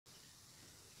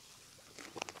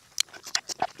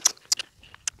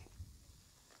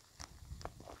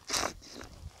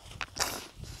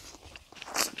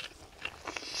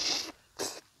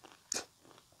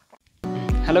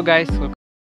Hello guys.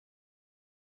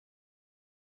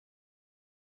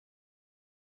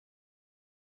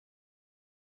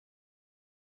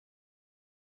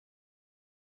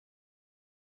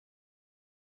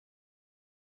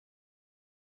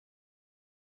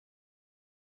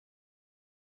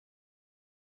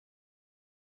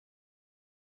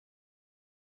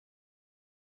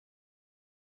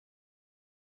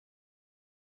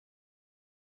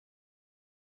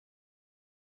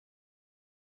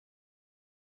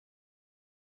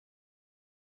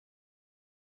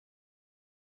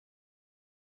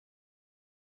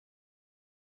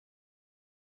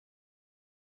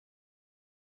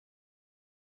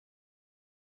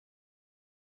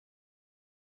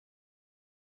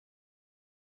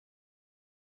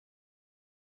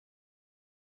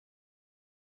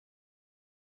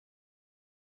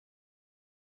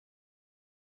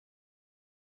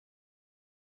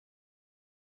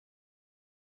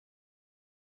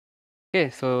 Okay,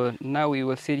 so now we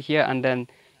will sit here and then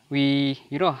we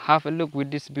have a look with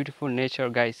this beautiful nature,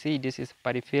 guys. See, this is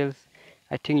paddy fields.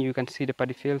 I think you can see the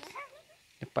paddy fields.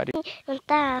 The paddy.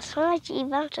 Tá, sohjew,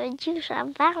 sohjew,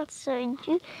 vàng,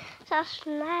 sohjew,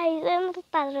 snij, en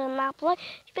dat is napoli,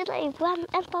 speel even,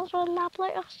 en dat is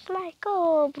napoli, of snij,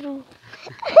 bro.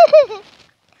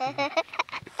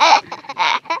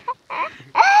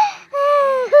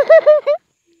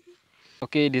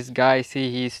 Okay, this guy,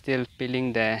 see, he's still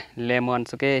peeling the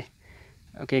lemons. Okay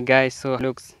guys, so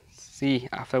looks, see,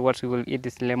 afterwards we will eat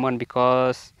this lemon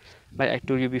because like I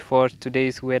told you before,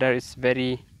 today's weather is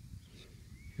very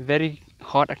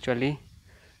hot actually,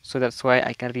 so that's why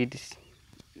I can read this.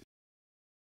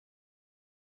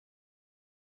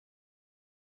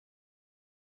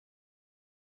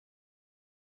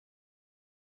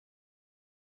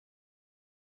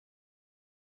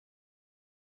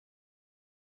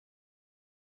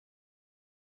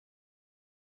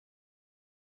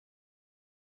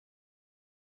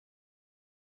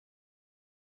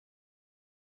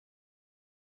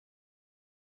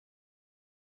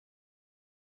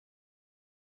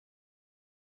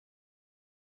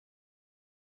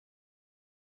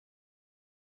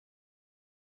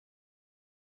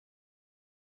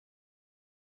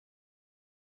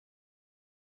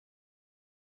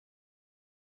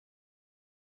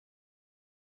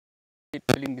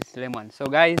 Peeling this lemon. So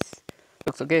guys,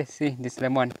 looks okay, see this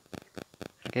lemon.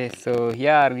 Okay, so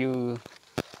here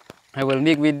I will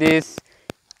mix with this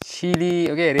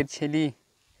chili, okay, red chili,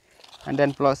 and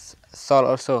then plus salt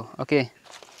also. Okay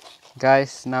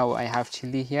guys, now I have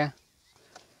chili here.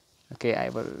 Okay, I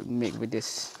will mix with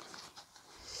this,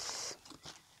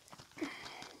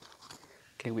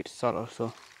 okay, with salt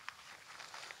also.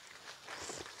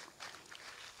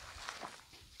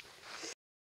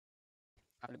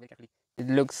 It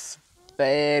looks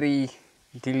very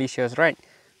delicious, right?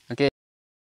 Okay.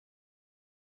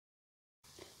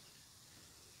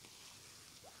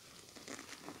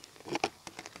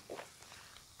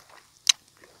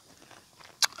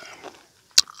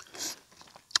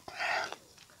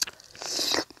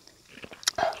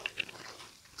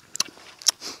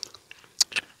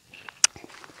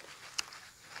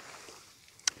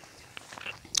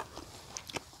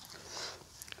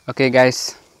 Okay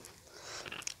guys,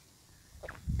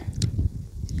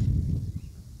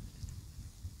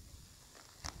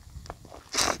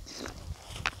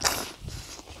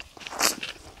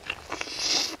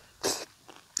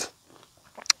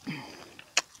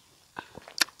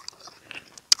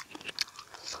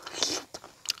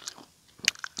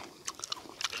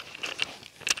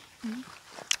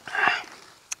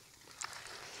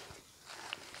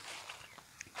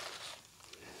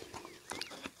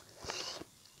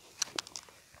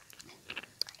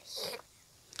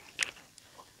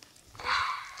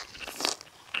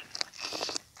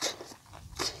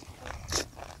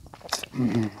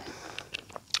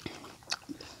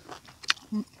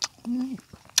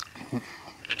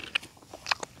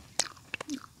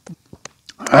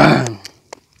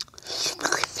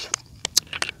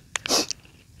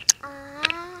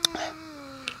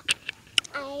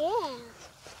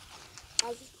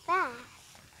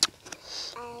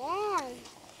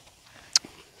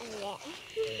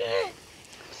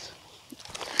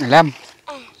 làm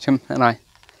chum này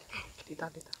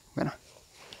vậy nào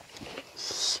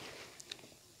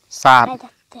sạt.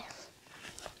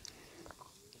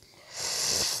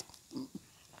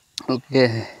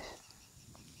 Okay.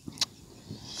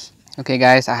 Okay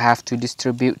guys, I have to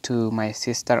distribute to my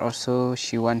sister also.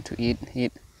 She want to eat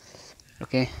it.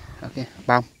 Okay, okay.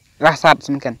 Bam. Ra sạt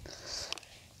xem cần.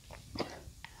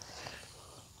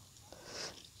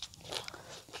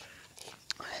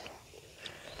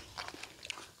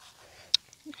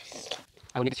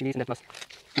 I will need the chilies and the plus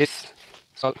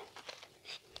Salt.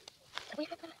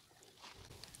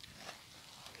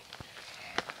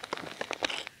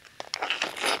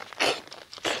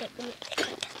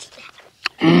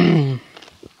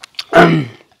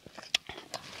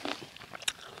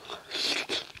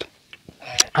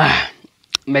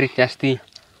 Very tasty.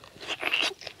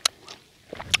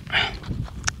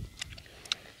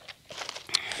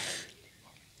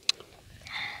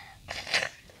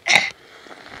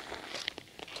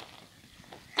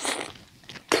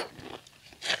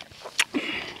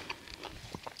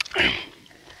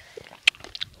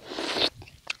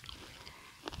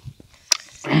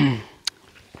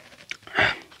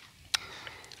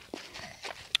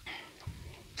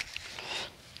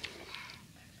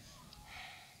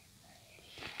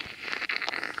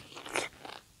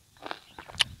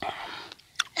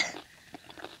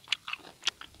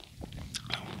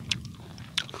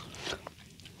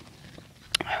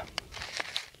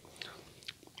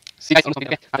 See guys, almost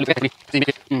complete. Okay, look at it.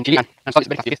 See, chili and salt is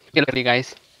very tasty. Okay, look at it,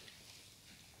 guys.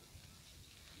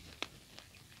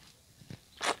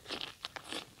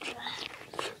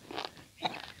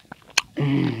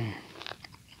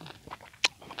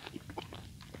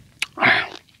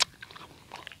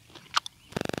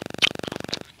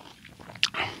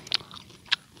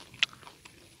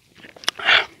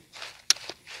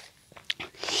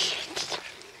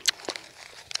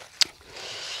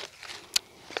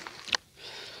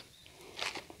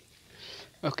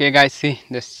 Okay, guys, see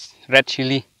this red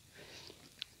chili.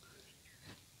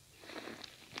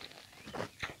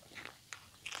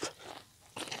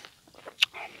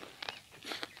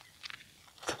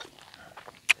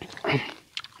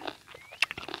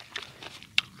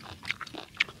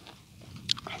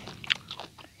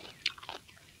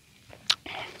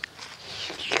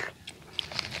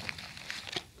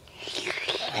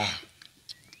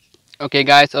 Okay,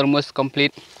 guys, almost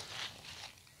complete.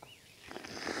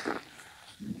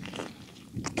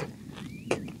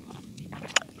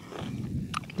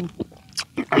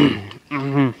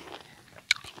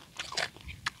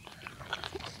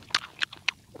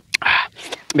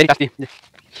 Very tasty.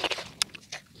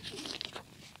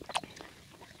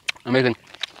 Amazing.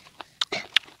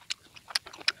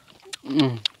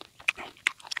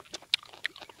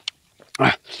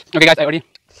 Okay, guys, I already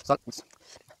salt.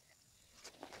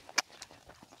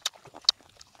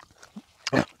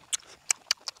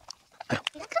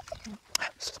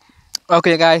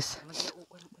 Okay, guys.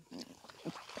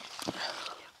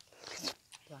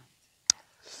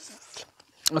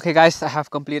 Okay, guys, I have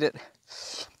completed.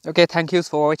 Okay, thank you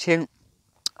for watching.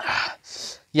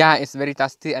 Yeah, it's very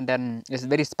tasty and then it's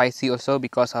very spicy also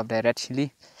because of the red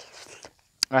chili,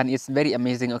 and it's very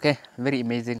amazing. Okay, very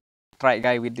amazing. Try it,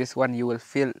 guys, with this one. You will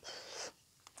feel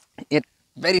it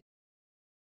very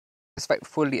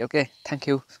satisfactorily. Okay, thank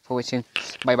you for watching.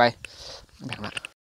 Bye bye.